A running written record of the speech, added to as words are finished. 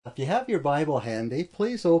If you have your Bible handy,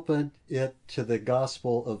 please open it to the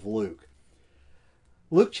Gospel of Luke.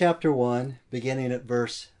 Luke chapter 1, beginning at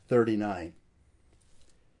verse 39.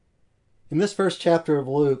 In this first chapter of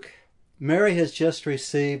Luke, Mary has just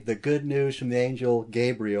received the good news from the angel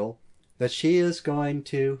Gabriel that she is going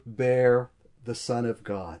to bear the Son of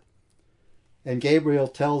God. And Gabriel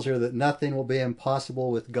tells her that nothing will be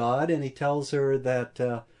impossible with God, and he tells her that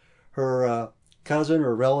her cousin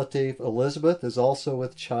or relative Elizabeth is also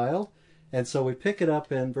with child. And so we pick it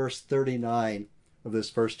up in verse 39 of this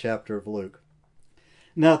first chapter of Luke.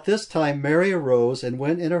 Now at this time Mary arose and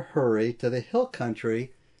went in a hurry to the hill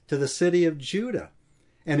country, to the city of Judah,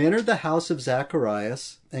 and entered the house of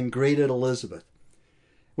Zacharias and greeted Elizabeth.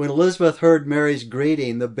 When Elizabeth heard Mary's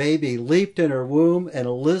greeting, the baby leaped in her womb, and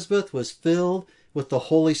Elizabeth was filled with the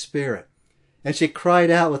Holy Spirit. And she cried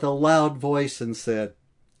out with a loud voice and said,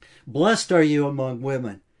 "Blessed are you among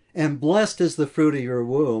women, and blessed is the fruit of your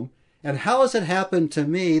womb. And how has it happened to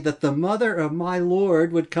me that the mother of my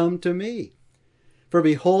Lord would come to me? For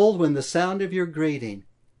behold, when the sound of your greeting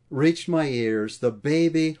reached my ears, the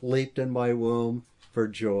baby leaped in my womb for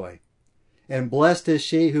joy. And blessed is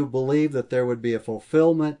she who believed that there would be a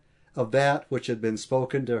fulfillment of that which had been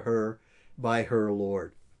spoken to her by her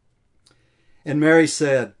Lord." And Mary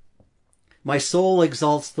said, "My soul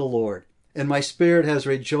exalts the Lord, and my spirit has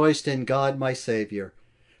rejoiced in God my Savior,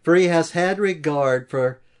 for he has had regard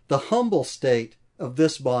for the humble state of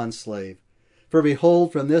this bondslave. For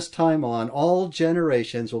behold, from this time on, all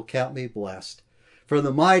generations will count me blessed. For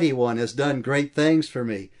the Mighty One has done great things for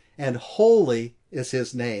me, and holy is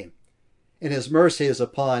his name. And his mercy is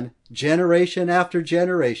upon generation after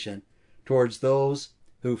generation towards those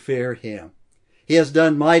who fear him. He has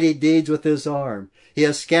done mighty deeds with his arm. He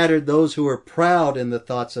has scattered those who were proud in the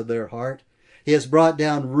thoughts of their heart. He has brought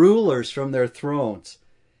down rulers from their thrones,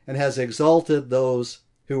 and has exalted those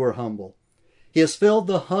who were humble. He has filled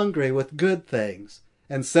the hungry with good things,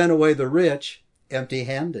 and sent away the rich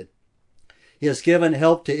empty-handed. He has given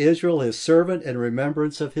help to Israel, his servant, in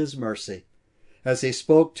remembrance of his mercy, as he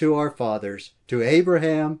spoke to our fathers, to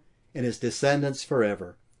Abraham and his descendants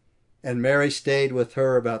forever." And Mary stayed with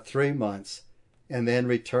her about 3 months, and then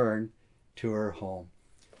returned to her home.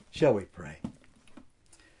 Shall we pray?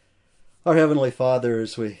 Our Heavenly Father,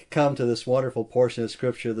 as we come to this wonderful portion of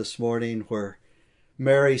Scripture this morning where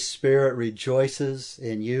Mary's spirit rejoices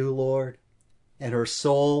in you, Lord, and her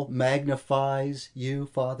soul magnifies you,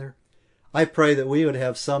 Father, I pray that we would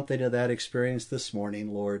have something of that experience this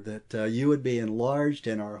morning, Lord, that you would be enlarged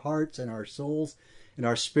in our hearts and our souls, and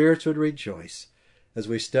our spirits would rejoice as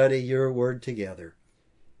we study your word together.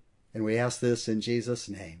 And we ask this in Jesus'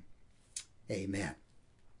 name. Amen.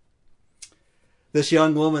 This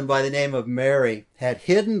young woman by the name of Mary had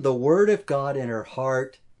hidden the word of God in her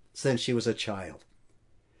heart since she was a child.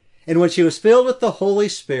 And when she was filled with the Holy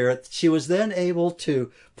Spirit, she was then able to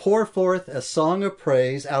pour forth a song of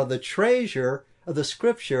praise out of the treasure of the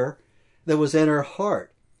Scripture that was in her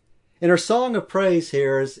heart. And her song of praise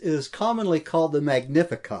here is commonly called the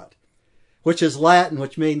Magnificat, which is Latin,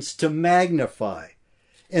 which means to magnify.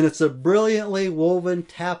 And it's a brilliantly woven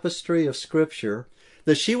tapestry of Scripture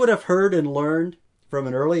that she would have heard and learned from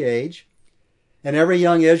an early age. And every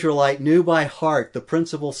young Israelite knew by heart the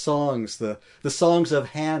principal songs, the songs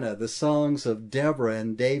of Hannah, the songs of Deborah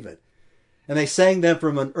and David. And they sang them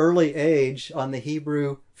from an early age on the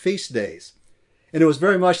Hebrew feast days. And it was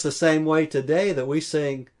very much the same way today that we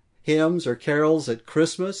sing hymns or carols at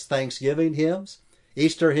Christmas, Thanksgiving hymns,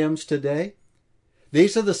 Easter hymns today.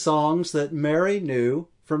 These are the songs that Mary knew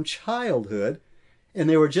from childhood, and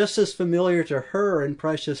they were just as familiar to her and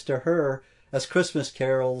precious to her as Christmas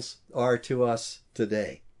carols are to us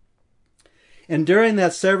today. And during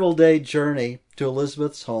that several-day journey to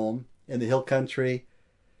Elizabeth's home in the hill country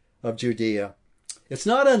of Judea, it's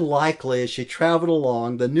not unlikely as she traveled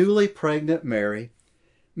along, the newly pregnant Mary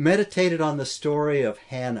meditated on the story of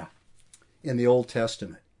Hannah in the Old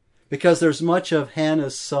Testament, because there's much of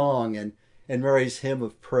Hannah's song and Mary's hymn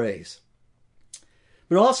of praise.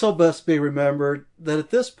 But also must be remembered that at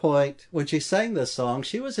this point, when she sang this song,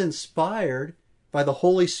 she was inspired by the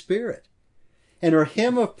Holy Spirit. And her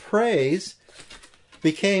hymn of praise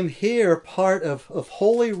became here part of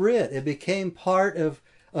Holy Writ. It became part of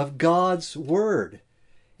God's Word.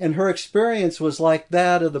 And her experience was like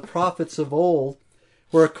that of the prophets of old,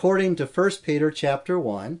 where according to 1 Peter chapter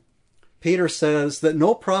 1, Peter says that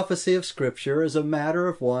no prophecy of Scripture is a matter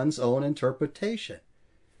of one's own interpretation.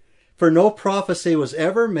 For no prophecy was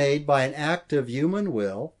ever made by an act of human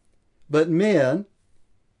will, but men,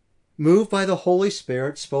 moved by the Holy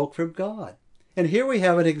Spirit, spoke from God. And here we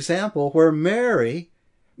have an example where Mary,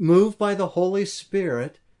 moved by the Holy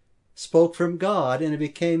Spirit, spoke from God, and it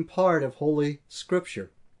became part of Holy Scripture.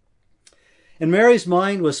 And Mary's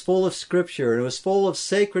mind was full of Scripture, and it was full of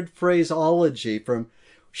sacred phraseology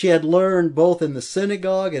she had learned both in the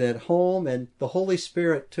synagogue and at home, and the Holy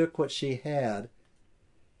Spirit took what she had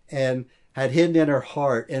and had hidden in her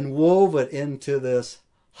heart and wove it into this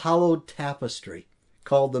hallowed tapestry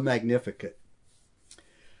called the Magnificat.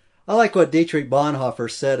 I like what Dietrich Bonhoeffer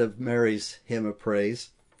said of Mary's hymn of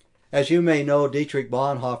praise. As you may know, Dietrich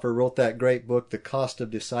Bonhoeffer wrote that great book, The Cost of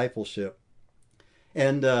Discipleship.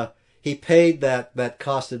 And he paid that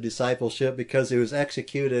cost of discipleship because he was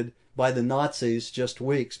executed by the Nazis just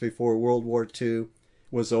weeks before World War II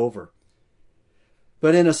was over.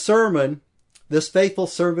 But in a sermon, this faithful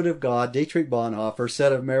servant of God, Dietrich Bonhoeffer,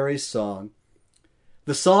 said of Mary's song,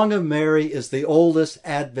 "The Song of Mary is the oldest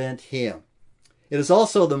Advent hymn. It is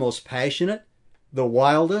also the most passionate, the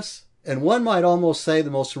wildest, and one might almost say the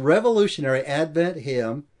most revolutionary Advent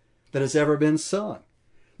hymn that has ever been sung.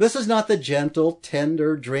 This is not the gentle,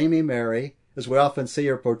 tender, dreamy Mary, as we often see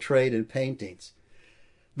her portrayed in paintings.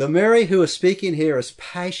 The Mary who is speaking here is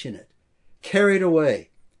passionate, carried away,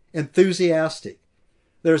 enthusiastic.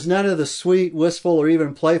 There's none of the sweet, wistful, or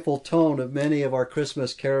even playful tone of many of our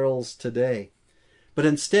Christmas carols today, but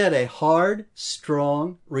instead a hard,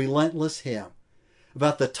 strong, relentless hymn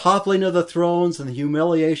about the toppling of the thrones and the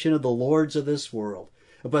humiliation of the lords of this world,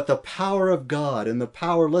 about the power of God and the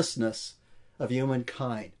powerlessness of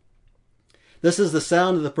humankind. This is the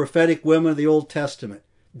sound of the prophetic women of the Old Testament,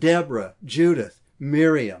 Deborah, Judith,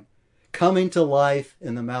 Miriam, coming to life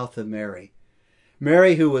in the mouth of Mary.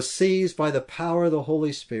 Mary who was seized by the power of the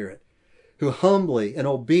Holy Spirit, who humbly and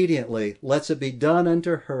obediently lets it be done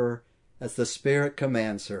unto her as the Spirit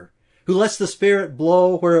commands her, who lets the Spirit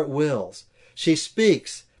blow where it wills. She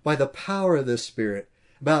speaks by the power of this Spirit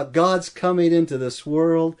about God's coming into this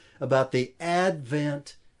world, about the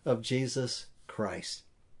advent of Jesus Christ.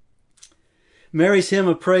 Mary's hymn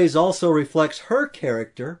of praise also reflects her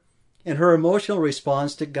character and her emotional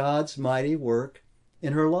response to God's mighty work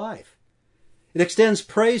in her life. It extends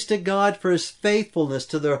praise to God for His faithfulness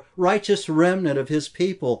to the righteous remnant of His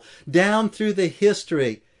people down through the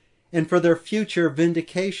history and for their future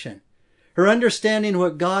vindication. Her understanding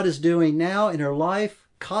what God is doing now in her life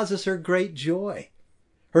causes her great joy.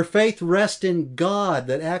 Her faith rests in God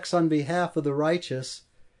that acts on behalf of the righteous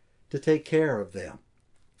to take care of them.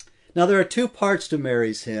 Now there are two parts to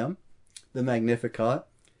Mary's hymn, the Magnificat.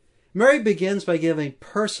 Mary begins by giving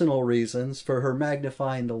personal reasons for her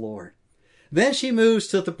magnifying the Lord. Then she moves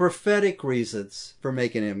to the prophetic reasons for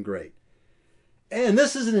making Him great. And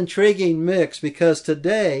this is an intriguing mix because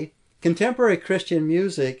today, contemporary Christian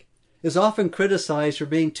music is often criticized for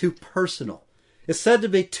being too personal. It's said to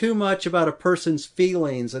be too much about a person's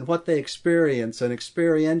feelings and what they experience and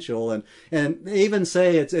experiential, and they even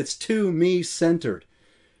say it's too me-centered.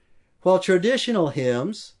 While traditional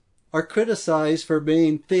hymns are criticized for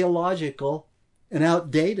being theological and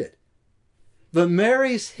outdated. But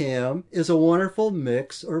Mary's hymn is a wonderful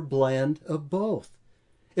mix or blend of both.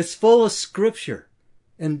 It's full of Scripture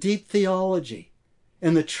and deep theology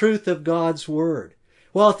and the truth of God's Word,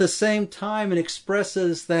 while at the same time it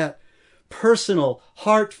expresses that personal,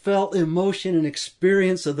 heartfelt emotion and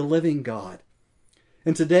experience of the living God.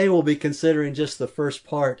 And today we'll be considering just the first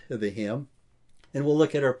part of the hymn, and we'll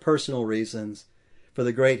look at our personal reasons for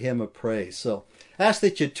the great hymn of praise. So I ask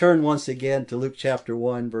that you turn once again to Luke chapter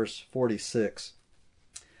 1, verse 46.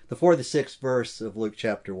 The 46th verse of Luke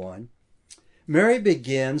chapter 1. Mary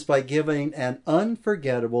begins by giving an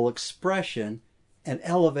unforgettable expression and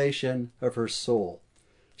elevation of her soul.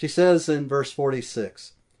 She says in verse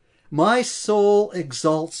 46, "My soul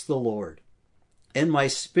exalts the Lord, and my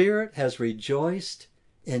spirit has rejoiced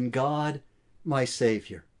in God my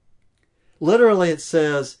Savior." Literally it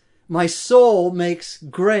says, my soul makes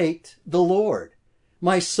great the Lord.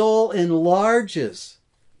 My soul enlarges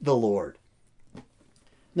the Lord.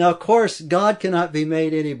 Now, of course, God cannot be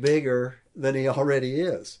made any bigger than He already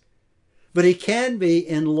is. But He can be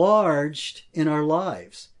enlarged in our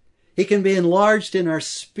lives. He can be enlarged in our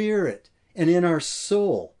spirit and in our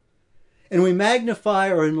soul. And we magnify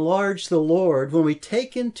or enlarge the Lord when we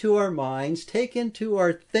take into our minds, take into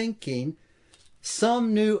our thinking,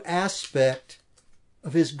 some new aspect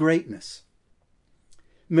of His greatness.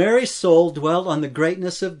 Mary's soul dwelt on the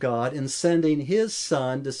greatness of God in sending His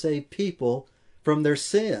Son to save people from their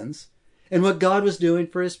sins and what God was doing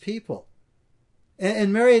for His people.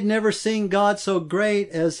 And Mary had never seen God so great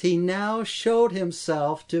as He now showed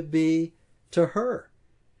Himself to be to her.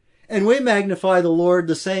 And we magnify the Lord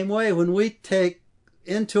the same way when we take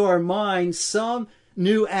into our minds some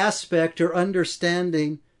new aspect or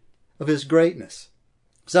understanding of His greatness.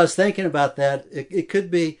 So I was thinking about that. It could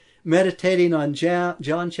be meditating on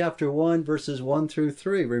John chapter 1, verses 1 through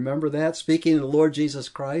 3. Remember that? Speaking of the Lord Jesus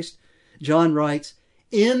Christ, John writes,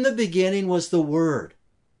 "In the beginning was the Word,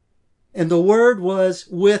 and the Word was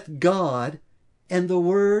with God, and the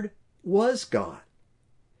Word was God.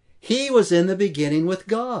 He was in the beginning with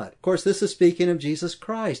God." Of course, this is speaking of Jesus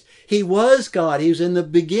Christ. He was God. He was in the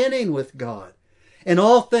beginning with God. And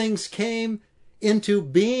all things came into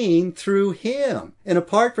being through him. And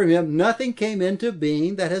apart from him, nothing came into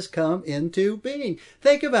being that has come into being.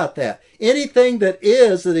 Think about that. Anything that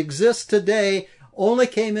exists today only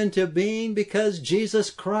came into being because Jesus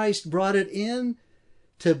Christ brought it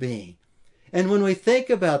into being. And when we think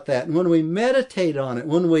about that, and when we meditate on it,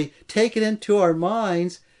 when we take it into our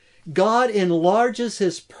minds, God enlarges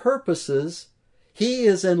his purposes. He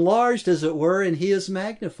is enlarged, as it were, and he is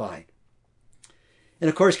magnified. And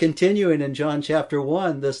of course, continuing in John chapter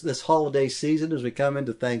 1, this holiday season, as we come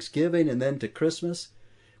into Thanksgiving and then to Christmas,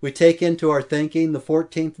 we take into our thinking the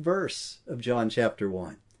 14th verse of John chapter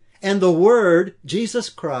 1. "And the Word, Jesus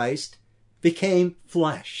Christ, became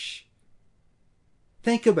flesh."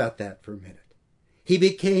 Think about that for a minute. He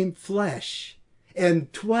became flesh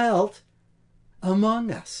and dwelt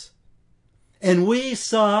among us. And we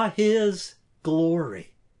saw his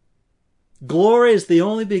glory. Glory is the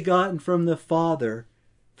only begotten from the Father,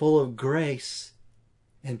 full of grace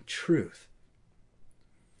and truth.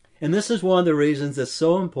 And this is one of the reasons it's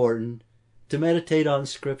so important to meditate on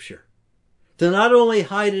Scripture. To not only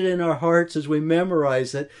hide it in our hearts as we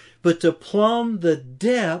memorize it, but to plumb the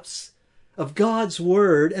depths of God's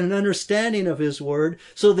Word and an understanding of his Word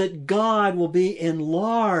so that God will be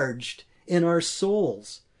enlarged in our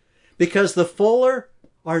souls. Because the fuller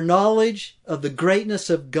our knowledge of the greatness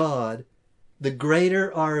of God, the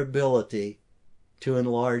greater our ability to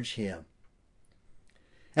enlarge him.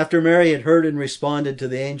 After Mary had heard and responded to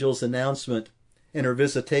the angel's announcement in her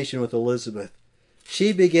visitation with Elizabeth,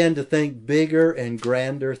 she began to think bigger and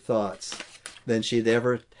grander thoughts than she'd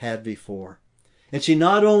ever had before. And she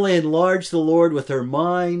not only enlarged the Lord with her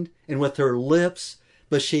mind and with her lips,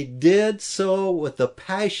 but she did so with the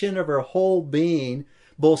passion of her whole being,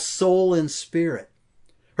 both soul and spirit.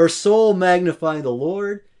 Her soul magnified the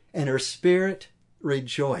Lord, and her spirit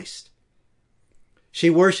rejoiced. She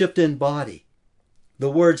worshipped in body,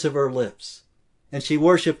 the words of her lips, and she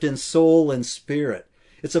worshipped in soul and spirit.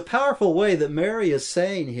 It's a powerful way that Mary is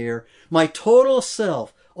saying here, my total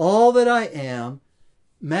self, all that I am,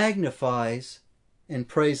 magnifies and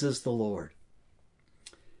praises the Lord.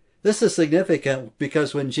 This is significant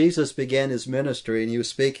because when Jesus began his ministry and he was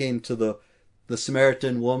speaking to the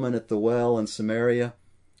Samaritan woman at the well in Samaria,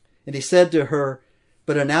 and he said to her,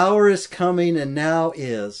 "But an hour is coming and now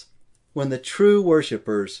is, when the true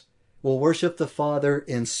worshipers will worship the Father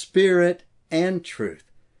in spirit and truth.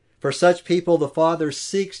 For such people the Father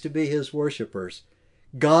seeks to be his worshipers.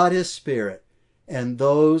 God is spirit, and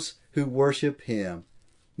those who worship him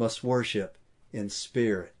must worship in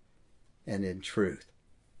spirit and in truth."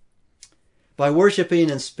 By worshiping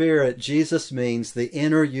in spirit, Jesus means the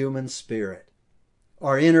inner human spirit,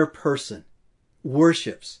 our inner person,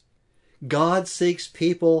 worships. God seeks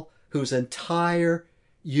people whose entire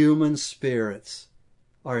human spirits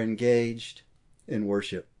are engaged in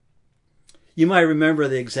worship. You might remember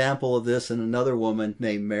the example of this in another woman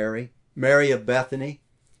named Mary, Mary of Bethany,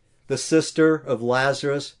 the sister of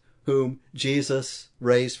Lazarus, whom Jesus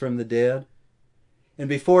raised from the dead. And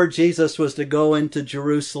before Jesus was to go into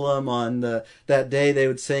Jerusalem on that day, they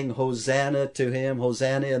would sing Hosanna to him,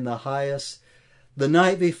 Hosanna in the highest. The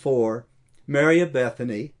night before, Mary of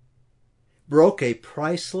Bethany broke a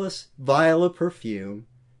priceless vial of perfume,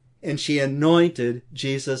 and she anointed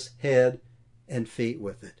Jesus' head and feet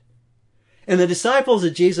with it. And the disciples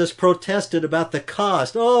of Jesus protested about the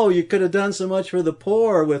cost. "Oh, you could have done so much for the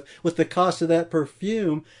poor with the cost of that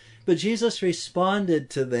perfume." But Jesus responded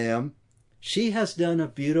to them, "She has done a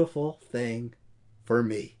beautiful thing for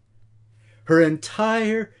me." Her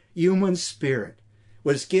entire human spirit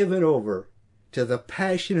was given over to the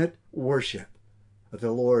passionate worship of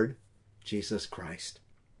the Lord Jesus Christ.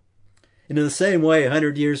 And in the same way,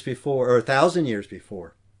 100 years before, or 1,000 years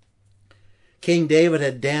before, King David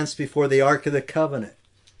had danced before the Ark of the Covenant,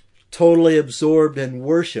 totally absorbed in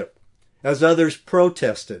worship, as others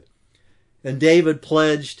protested. And David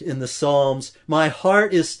pledged in the Psalms, "My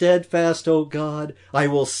heart is steadfast, O God. I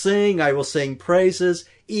will sing praises,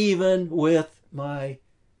 even with my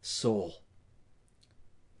soul."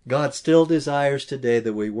 God still desires today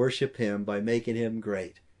that we worship him by making him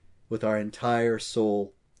great with our entire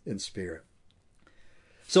soul and spirit.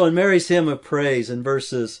 So in Mary's hymn of praise in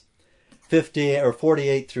verses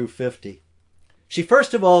 48 through 50, She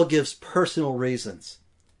first of all gives personal reasons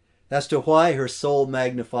as to why her soul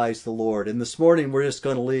magnifies the Lord. And this morning we're just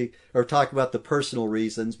going to talk about the personal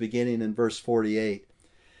reasons beginning in verse 48.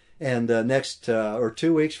 And next, or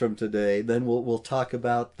 2 weeks from today, then we'll talk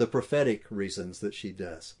about the prophetic reasons that she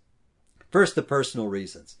does. First, the personal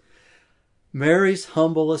reasons. Mary's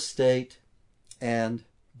humble estate and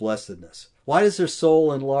blessedness. Why does her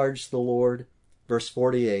soul enlarge the Lord? Verse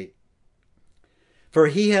 48. For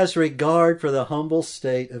he has regard for the humble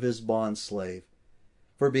state of his bondslave.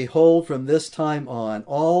 For behold, from this time on,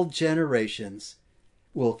 all generations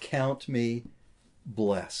will count me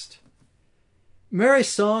blessed. Mary's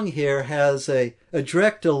song here has a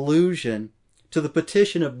direct allusion to the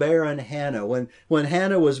petition of barren Hannah. When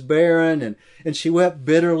Hannah was barren and she wept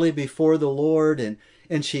bitterly before the Lord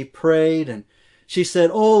and she prayed and she said,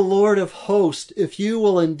 O Lord of hosts, if you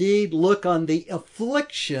will indeed look on the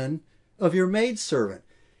affliction of your maidservant.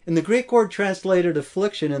 And the Greek word translated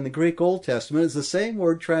affliction in the Greek Old Testament is the same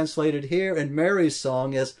word translated here in Mary's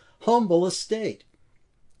song as humble estate.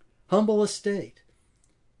 Humble estate.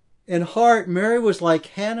 In heart, Mary was like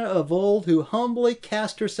Hannah of old, who humbly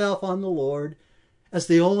cast herself on the Lord as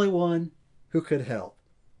the only one who could help.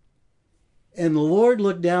 And the Lord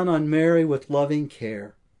looked down on Mary with loving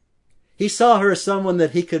care. He saw her as someone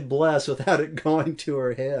that he could bless without it going to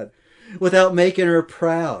her head, without making her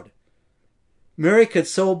proud. Mary could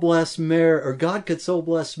so bless Mary, or God could so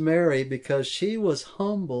bless Mary because she was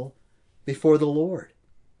humble before the Lord.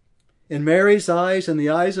 In Mary's eyes and the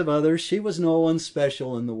eyes of others, she was no one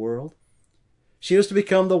special in the world. She was to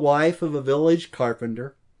become the wife of a village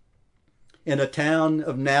carpenter in a town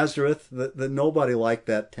of Nazareth that nobody liked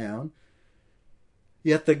that town.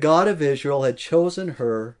 Yet the God of Israel had chosen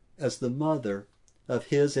her as the mother of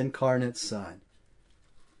his incarnate Son.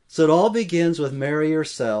 So it all begins with Mary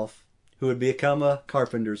herself, who would become a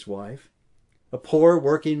carpenter's wife, a poor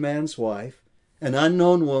working man's wife, an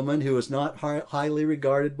unknown woman who was not highly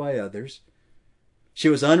regarded by others. She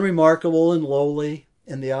was unremarkable and lowly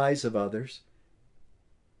in the eyes of others,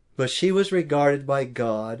 but she was regarded by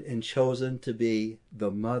God and chosen to be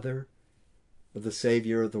the mother of the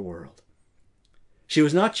Savior of the world. She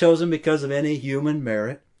was not chosen because of any human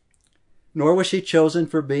merit, nor was she chosen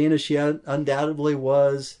for being, as she undoubtedly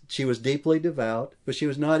was, she was deeply devout, but she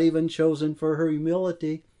was not even chosen for her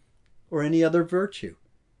humility or any other virtue.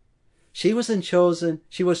 She was chosen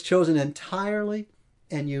entirely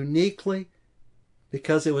and uniquely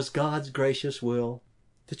because it was God's gracious will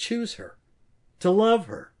to choose her, to love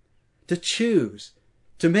her, to choose,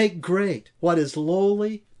 to make great what is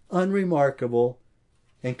lowly, unremarkable,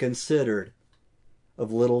 and considered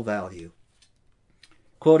of little value.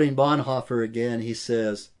 Quoting Bonhoeffer again, he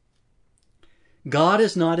says, God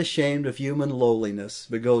is not ashamed of human lowliness,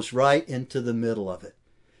 but goes right into the middle of it,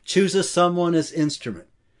 chooses someone as instrument,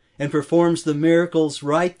 and performs the miracles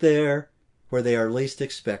right there where they are least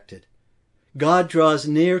expected. God draws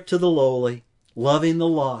near to the lowly, loving the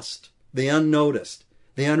lost, the unnoticed,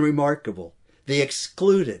 the unremarkable, the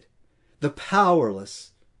excluded, the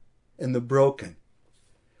powerless, and the broken.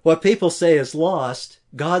 What people say is lost,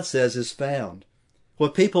 God says is found.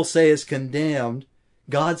 What people say is condemned,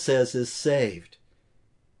 God says is saved.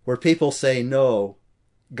 Where people say no,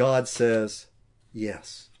 God says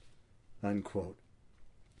yes. Unquote.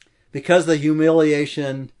 Because the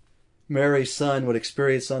humiliation Mary's son would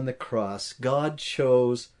experience on the cross, God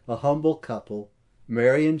chose a humble couple,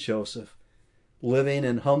 Mary and Joseph, living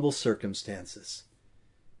in humble circumstances.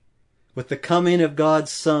 With the coming of God's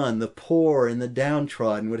Son, the poor and the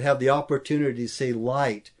downtrodden would have the opportunity to see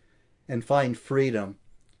light and find freedom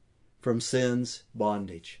from sin's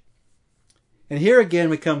bondage. And here again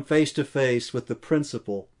we come face to face with the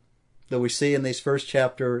principle that we see in this first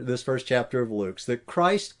chapter of Luke's, that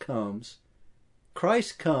Christ comes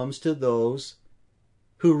to those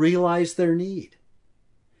who realize their need.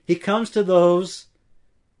 He comes to those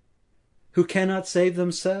who cannot save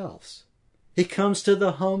themselves. He comes to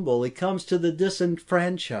the humble. He comes to the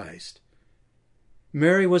disenfranchised.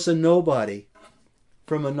 Mary was a nobody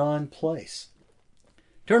from a non-place.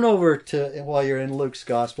 Turn over to, while you're in Luke's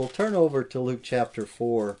Gospel, turn over to Luke chapter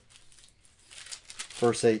 4,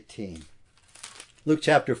 verse 18. Luke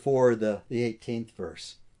chapter 4, the 18th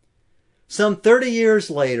verse. Some 30 years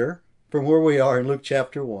later, from where we are in Luke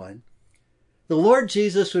chapter 1, the Lord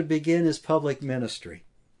Jesus would begin his public ministry.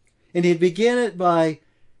 And he'd begin it by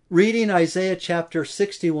reading Isaiah chapter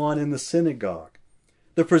 61 in the synagogue.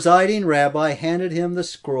 The presiding rabbi handed him the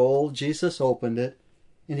scroll. Jesus opened it,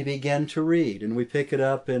 and he began to read. And we pick it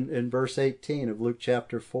up in verse 18 of Luke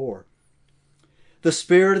chapter 4. The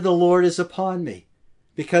Spirit of the Lord is upon me,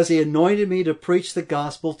 because he anointed me to preach the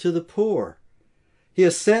gospel to the poor. He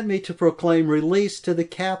has sent me to proclaim release to the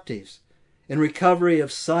captives and recovery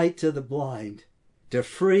of sight to the blind, to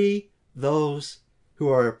free those who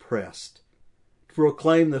are oppressed, to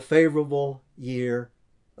proclaim the favorable year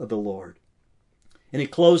of the Lord. And he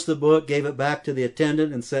closed the book, gave it back to the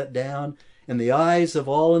attendant, and sat down, and the eyes of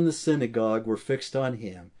all in the synagogue were fixed on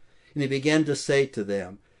him. And he began to say to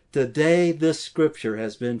them, "Today this scripture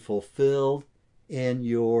has been fulfilled in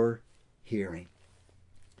your hearing."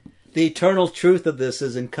 The eternal truth of this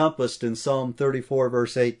is encompassed in Psalm 34,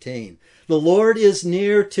 verse 18. The Lord is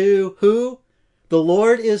near to who? The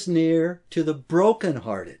Lord is near to the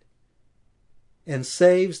brokenhearted and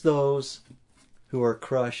saves those who are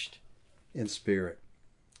crushed in spirit.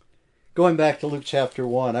 Going back to Luke chapter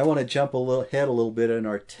 1, I want to jump ahead a little bit in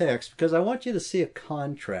our text because I want you to see a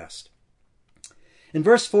contrast. In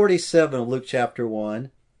verse 47 of Luke chapter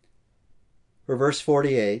 1, or verse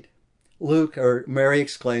 48, Mary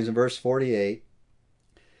exclaims in verse 48,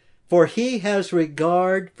 "For he has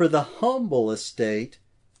regard for the humble estate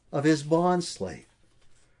of his bondslave."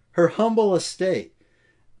 Her humble estate.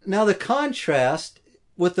 Now the contrast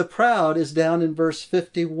with the proud is down in verse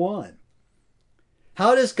 51.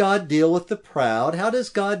 How does God deal with the proud? How does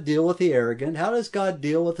God deal with the arrogant? How does God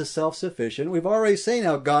deal with the self-sufficient? We've already seen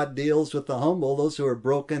how God deals with the humble, those who are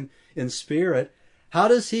broken in spirit. How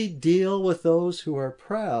does he deal with those who are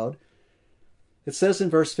proud? It says in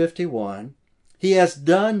verse 51, "He has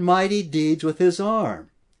done mighty deeds with his arm."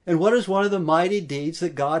 And what is one of the mighty deeds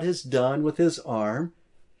that God has done with his arm?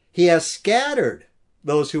 He has scattered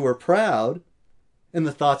those who were proud in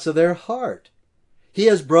the thoughts of their heart. He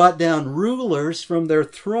has brought down rulers from their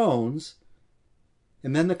thrones,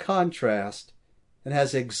 and then the contrast, and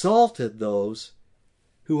has exalted those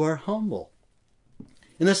who are humble.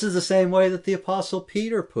 And this is the same way that the Apostle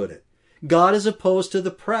Peter put it. God is opposed to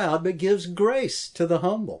the proud, but gives grace to the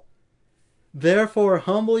humble. Therefore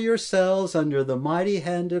humble yourselves under the mighty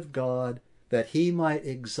hand of God, that he might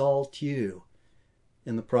exalt you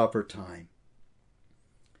in the proper time.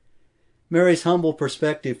 Mary's humble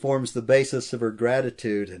perspective forms the basis of her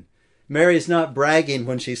gratitude. And Mary is not bragging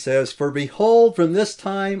when she says, "For behold, from this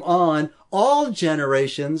time on, all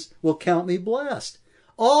generations will count me blessed."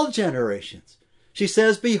 All generations. She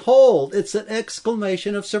says, "Behold." It's an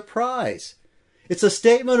exclamation of surprise. It's a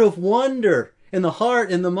statement of wonder in the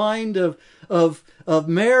heart and the mind of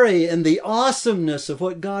Mary and the awesomeness of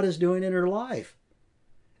what God is doing in her life.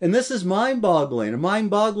 And this is mind-boggling, a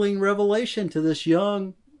mind-boggling revelation to this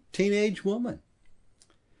young teenage woman.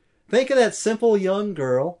 Think of that simple young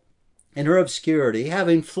girl in her obscurity,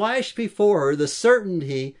 having flashed before her the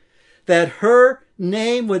certainty that her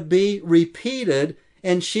name would be repeated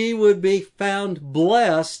and she would be found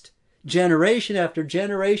blessed generation after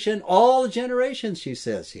generation, all generations, she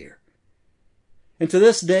says here. And to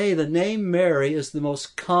this day, the name Mary is the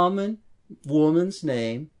most common woman's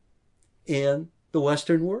name in the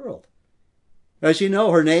Western world. As you know,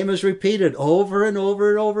 her name is repeated over and over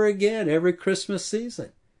and over again every Christmas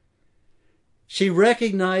season. She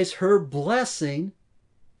recognized her blessing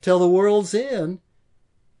till the world's end,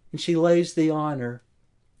 and she lays the honor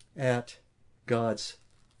at God's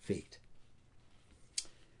feet.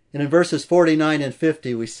 And in verses 49 and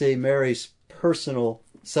 50, we see Mary's personal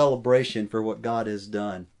celebration for what God has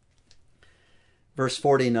done. Verse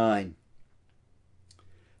 49,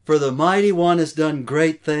 "For the Mighty One has done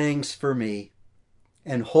great things for me,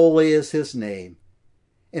 and holy is his name,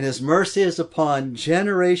 and his mercy is upon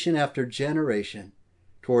generation after generation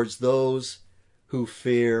towards those who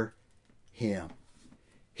fear him."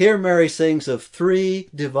 Here Mary sings of three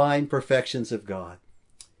divine perfections of God: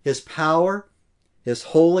 his power, his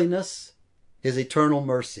holiness, his eternal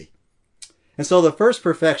mercy. And so the first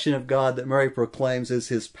perfection of God that Mary proclaims is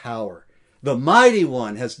his power. The Mighty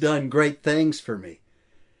One has done great things for me.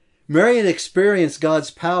 Mary had experienced God's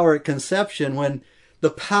power at conception when the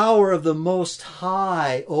power of the Most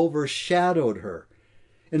High overshadowed her.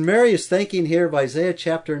 And Mary is thinking here of Isaiah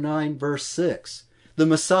chapter 9, verse 6. The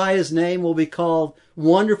Messiah's name will be called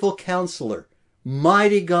Wonderful Counselor,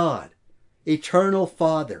 Mighty God, Eternal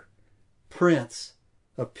Father, Prince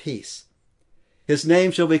of Peace. His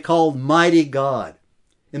name shall be called Mighty God.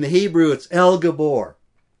 In the Hebrew, it's El Gabor.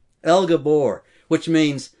 El Gabor, which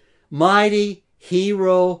means Mighty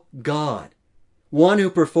Hero God. One who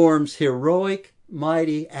performs heroic,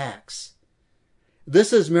 mighty acts.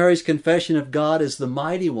 This is Mary's confession of God as the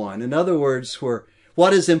Mighty One. In other words, where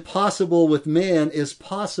what is impossible with men is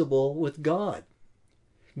possible with God.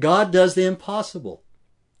 God does the impossible.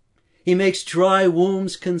 He makes dry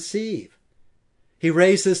wombs conceive. He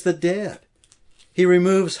raises the dead. He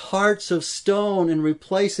removes hearts of stone and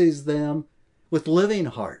replaces them with living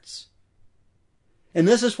hearts. And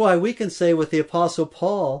this is why we can say with the Apostle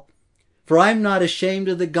Paul, "For I am not ashamed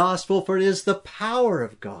of the gospel, for it is the power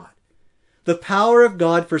of God. The power of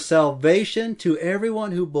God for salvation to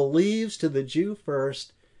everyone who believes, to the Jew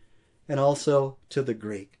first, and also to the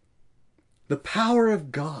Greek." The power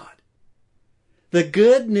of God. The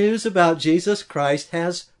good news about Jesus Christ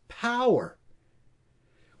has power.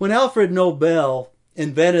 When Alfred Nobel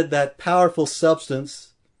invented that powerful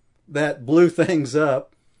substance that blew things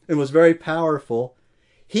up and was very powerful,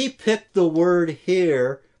 he picked the word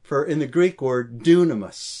here in the Greek word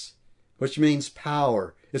dunamis, which means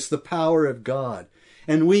power. It's the power of God.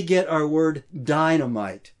 And we get our word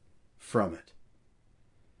dynamite from it.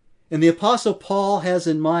 And the Apostle Paul has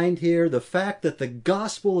in mind here the fact that the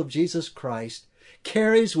gospel of Jesus Christ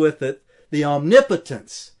carries with it the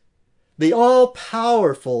omnipotence, the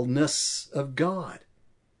all-powerfulness of God.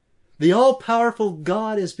 The all-powerful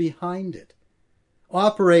God is behind it,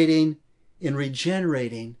 operating in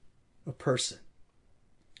regenerating a person.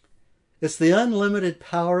 It's the unlimited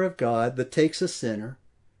power of God that takes a sinner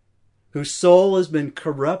whose soul has been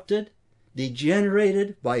corrupted,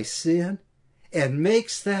 degenerated by sin, and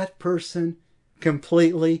makes that person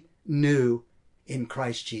completely new in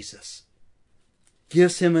Christ Jesus.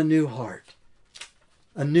 Gives him a new heart,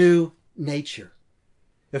 a new nature.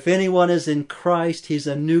 If anyone is in Christ, he's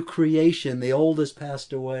a new creation. The old has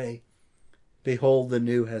passed away. Behold, the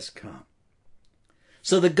new has come.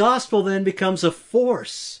 So the gospel then becomes a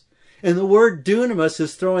force. And the word dunamis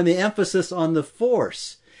is throwing the emphasis on the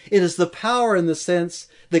force. It is the power in the sense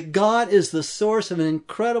that God is the source of an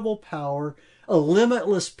incredible power, a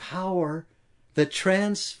limitless power that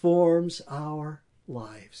transforms our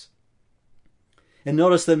lives. And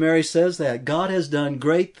notice that Mary says that God has done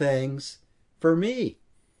great things for me.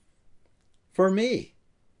 For me.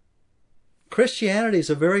 Christianity is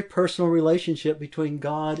a very personal relationship between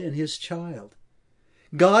God and his child.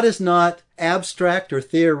 God is not abstract or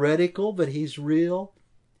theoretical, but he's real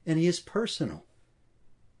and he is personal.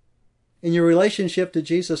 In your relationship to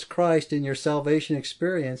Jesus Christ, in your salvation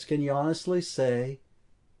experience, can you honestly say,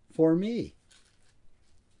 "For me"?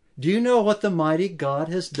 Do you know what the mighty God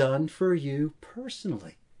has done for you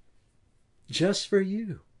personally? Just for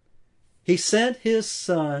you. He sent his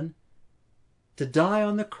Son to die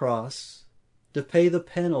on the cross to pay the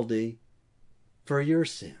penalty for your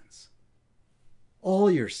sins.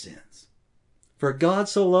 All your sins. For God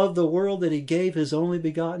so loved the world that he gave his only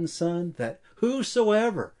begotten Son, that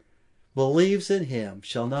whosoever believes in him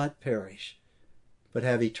shall not perish, but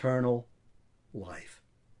have eternal life.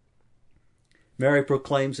 Mary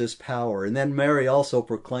proclaims his power, and then Mary also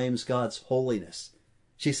proclaims God's holiness.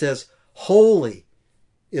 She says, "Holy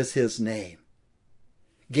is his name."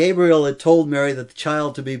 Gabriel had told Mary that the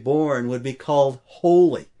child to be born would be called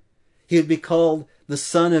holy. He would be called the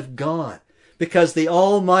Son of God, because the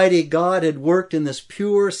Almighty God had worked in this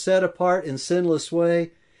pure, set apart, and sinless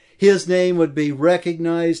way. His name would be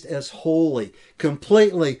recognized as holy,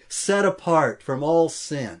 completely set apart from all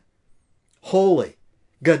sin. Holy,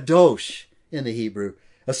 Kadosh in the Hebrew,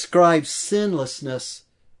 ascribes sinlessness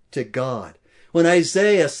to God. When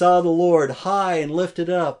Isaiah saw the Lord high and lifted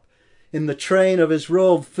up, and the train of his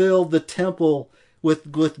robe filled the temple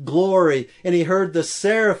with glory, and he heard the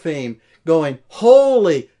seraphim going,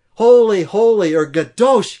 "Holy, holy, holy," or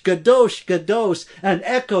 "Kadosh, Kadosh, Kadosh," an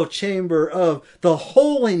echo chamber of the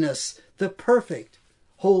holiness, the perfect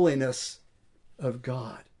holiness of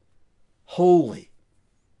God. Holy.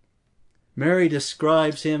 Mary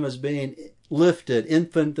describes him as being lifted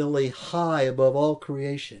infinitely high above all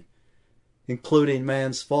creation, including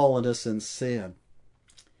man's fallenness and sin.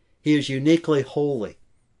 He is uniquely holy,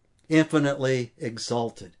 infinitely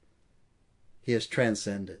exalted. He is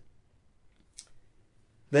transcendent.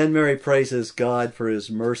 Then Mary praises God for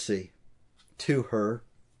his mercy to her.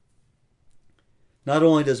 Not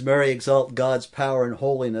only does Mary exalt God's power and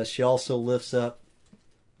holiness, she also lifts up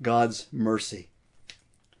God's mercy.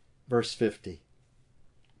 Verse 50.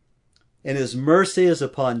 And his mercy is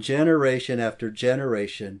upon generation after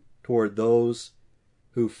generation toward those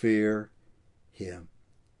who fear him.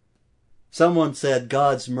 Someone said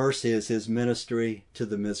God's mercy is his ministry to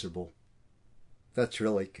the miserable. That's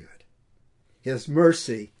really good. His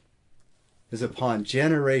mercy is upon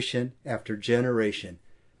generation after generation.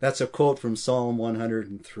 That's a quote from Psalm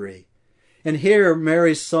 103. And here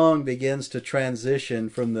Mary's song begins to transition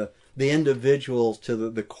from the individual to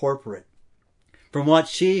the corporate. From what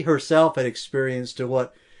she herself had experienced to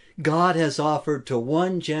what God has offered to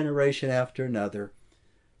one generation after another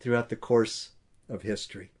throughout the course of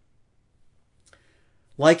history.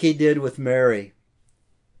 Like he did with Mary,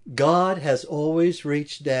 God has always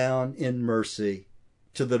reached down in mercy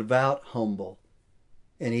to the devout humble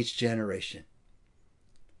and each generation.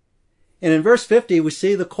 And in verse 50, we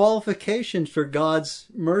see the qualifications for God's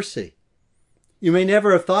mercy. You may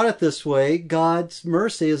never have thought it this way. God's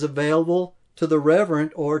mercy is available to the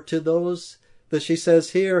reverent, or to those that she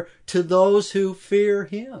says here, to those who fear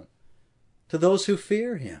Him. To those who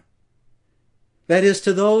fear Him. That is,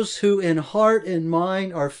 to those who in heart and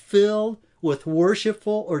mind are filled with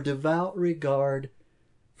worshipful or devout regard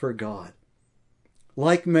for God.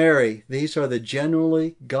 Like Mary, these are the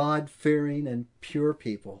genuinely God-fearing and pure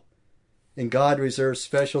people. And God reserves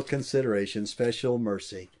special consideration, special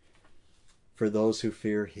mercy for those who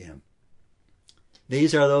fear Him.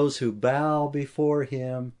 These are those who bow before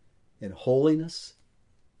Him in holiness.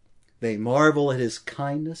 They marvel at His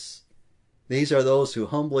kindness. These are those who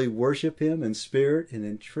humbly worship Him in spirit and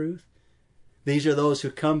in truth. These are those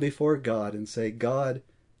who come before God and say, God,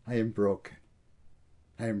 I am broken.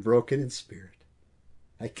 I am broken in spirit.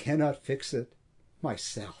 I cannot fix it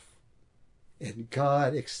myself. And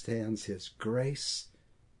God extends His grace,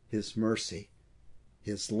 His mercy,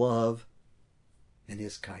 His love, and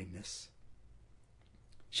His kindness.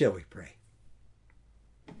 Shall we pray?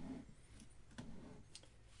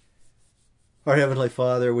 Our Heavenly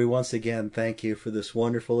Father, we once again thank You for this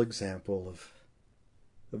wonderful example of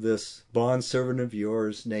this bondservant of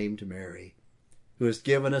Yours named Mary, who has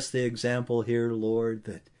given us the example here, Lord,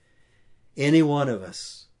 that any one of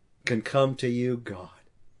us can come to You, God,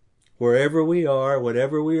 wherever we are,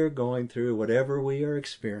 whatever we are going through, whatever we are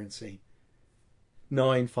experiencing,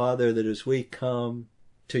 knowing, Father, that as we come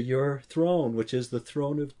to Your throne, which is the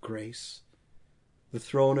throne of grace, the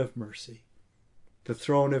throne of mercy, the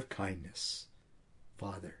throne of kindness,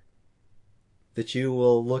 Father, that You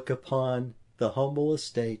will look upon the humble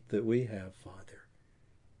estate that we have, Father.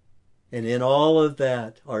 And in all of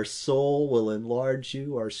that, our soul will enlarge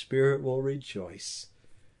You, our spirit will rejoice,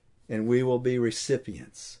 and we will be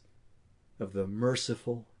recipients of the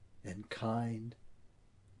merciful and kindness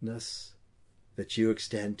that You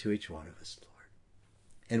extend to each one of us, Lord.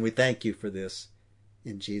 And we thank You for this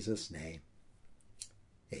in Jesus' name.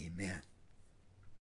 Amen.